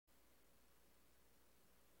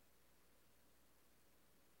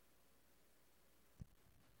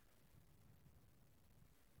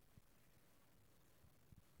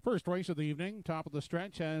First race of the evening, top of the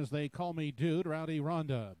stretch, as They Call Me Dude, Rowdy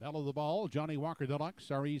Rhonda, Bell of the Ball, Johnny Walker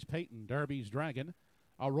Deluxe, Aries Peyton, Derby's Dragon,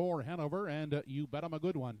 Aurora Hanover, and You Bet 'Em a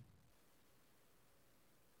Good One.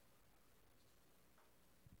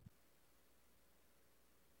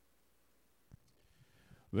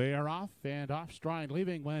 They are off, and off stride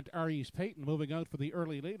leaving went Aries Peyton, moving out for the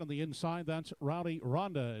early lead. On the inside, that's Rowdy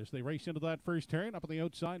Rhonda as they race into that first turn. Up on the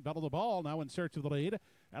outside, Bell of the Ball now in search of the lead.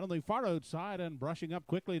 And on the far outside and brushing up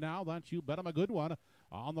quickly now, that's You Bet 'Em a Good One.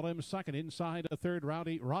 On the limb second, inside a third,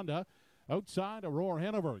 Rowdy Rhonda. Outside, Aurora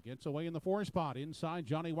Hanover gets away in the 4 spot. Inside,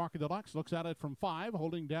 Johnny Walker Deluxe looks at it from 5,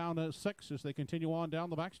 holding down 6 as they continue on down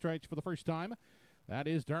the backstretch for the first time. That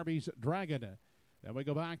is Derby's Dragon. Then we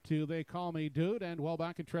go back to They Call Me Dude, and well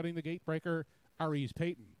back and treading the gate breaker, Aries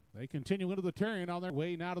Peyton. They continue into the turn on their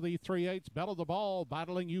way now to the 3/8. Bell of the Ball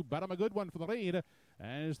battling You Bet 'Em a Good One for the lead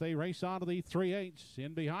as they race on to the 3/8.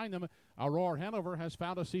 In behind them, Aurora Hanover has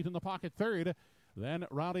found a seat in the pocket third. Then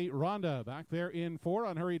Rowdy Rhonda back there in 4,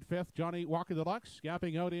 unhurried 5th, Johnny Walker Deluxe.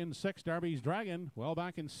 Gapping out in 6, Derby's Dragon. Well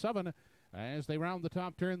back in 7 as they round the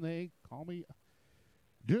top turn. They Call Me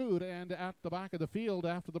Dude, and at the back of the field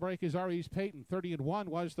after the break is Aries Peyton. 30-1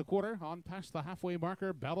 was the quarter. On past the halfway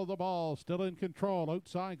marker, Bell of the Ball still in control.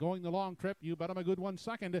 Outside going the long trip. You Bet 'Em a Good One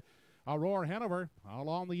second. Aurora Hanover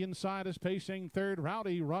along the inside is pacing third.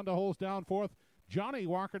 Rowdy Rhonda holds down 4th. Johnny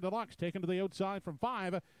Walker Deluxe taken to the outside from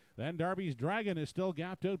 5. Then Derby's Dragon is still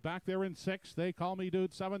gapped out back there in 6th. They Call Me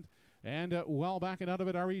Dude 7th. And well backing out of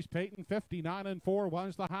it, Aries Peyton. 59-4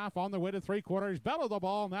 was the half on their way to 3/4. Bell of the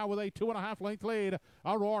Ball now with a 2.5 length lead.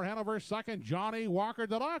 Aurora Hanover second. Johnny Walker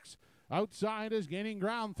Deluxe outside is gaining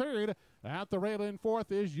ground third. At the rail in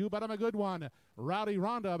 4th is You Bet 'Em a Good One. Rowdy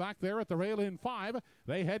Rhonda back there at the rail in 5.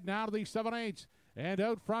 They head now to the 7/8. And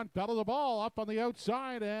out front, Bell of the Ball up on the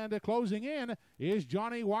outside, and closing in is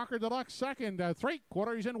Johnny Walker Deluxe second.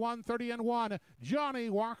 3/4 in 1:30-1. Johnny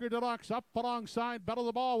Walker Deluxe up alongside Bell of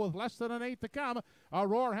the Ball with less than an 8 to come.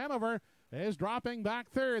 Aurora Hanover is dropping back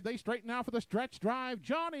third. They straighten out for the stretch drive.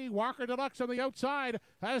 Johnny Walker Deluxe on the outside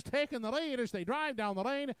has taken the lead as they drive down the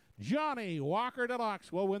lane. Johnny Walker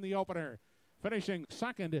Deluxe will win the opener. Finishing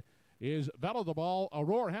second is Bell of the Ball.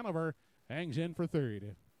 Aurora Hanover hangs in for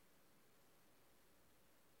third.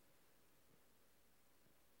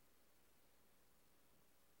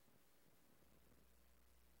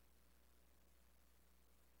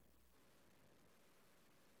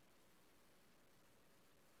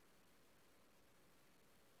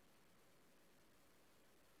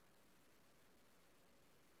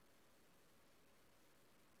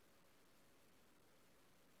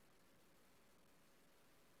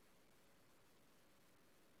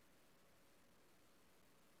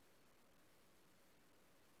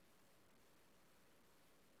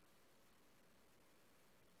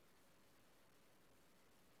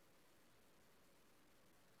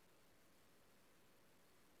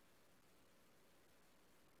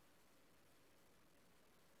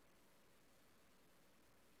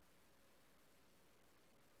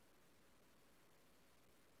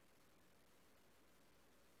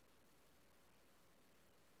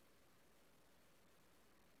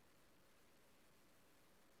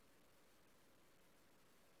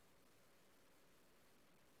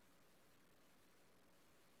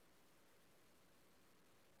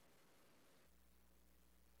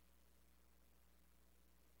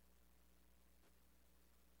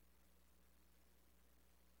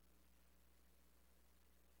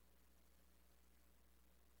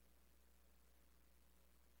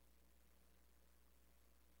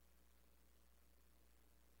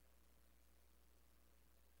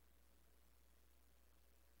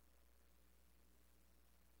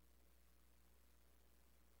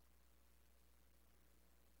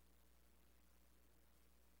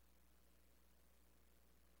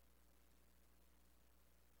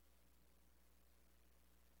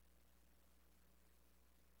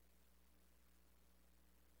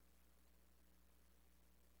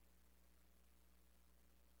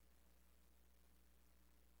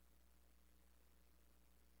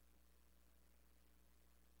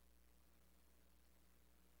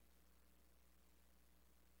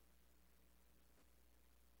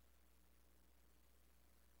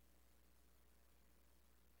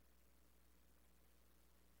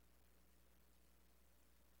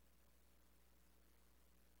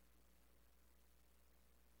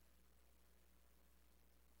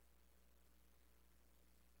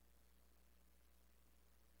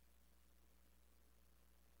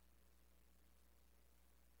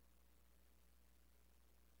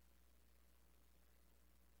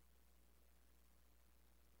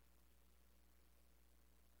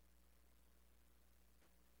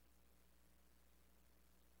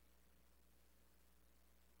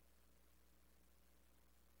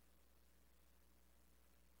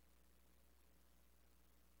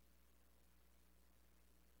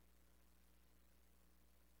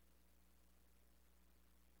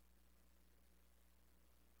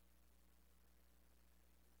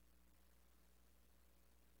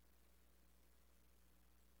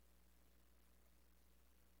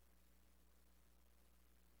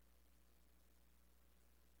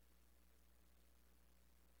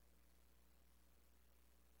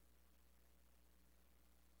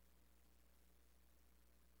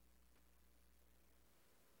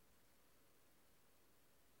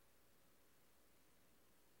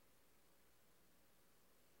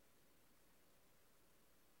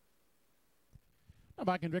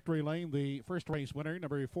 Back in victory lane, the first race winner,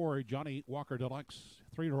 number 4, Johnny Walker Deluxe,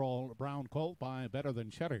 3-year-old brown colt by Better Than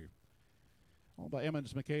Cheddar. Owned by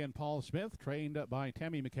Emmons McKay and Paul Smith, trained by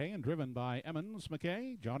Tammy McKay and driven by Emmons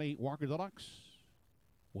McKay. Johnny Walker Deluxe,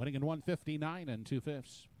 winning in 1:59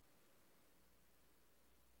 2/5.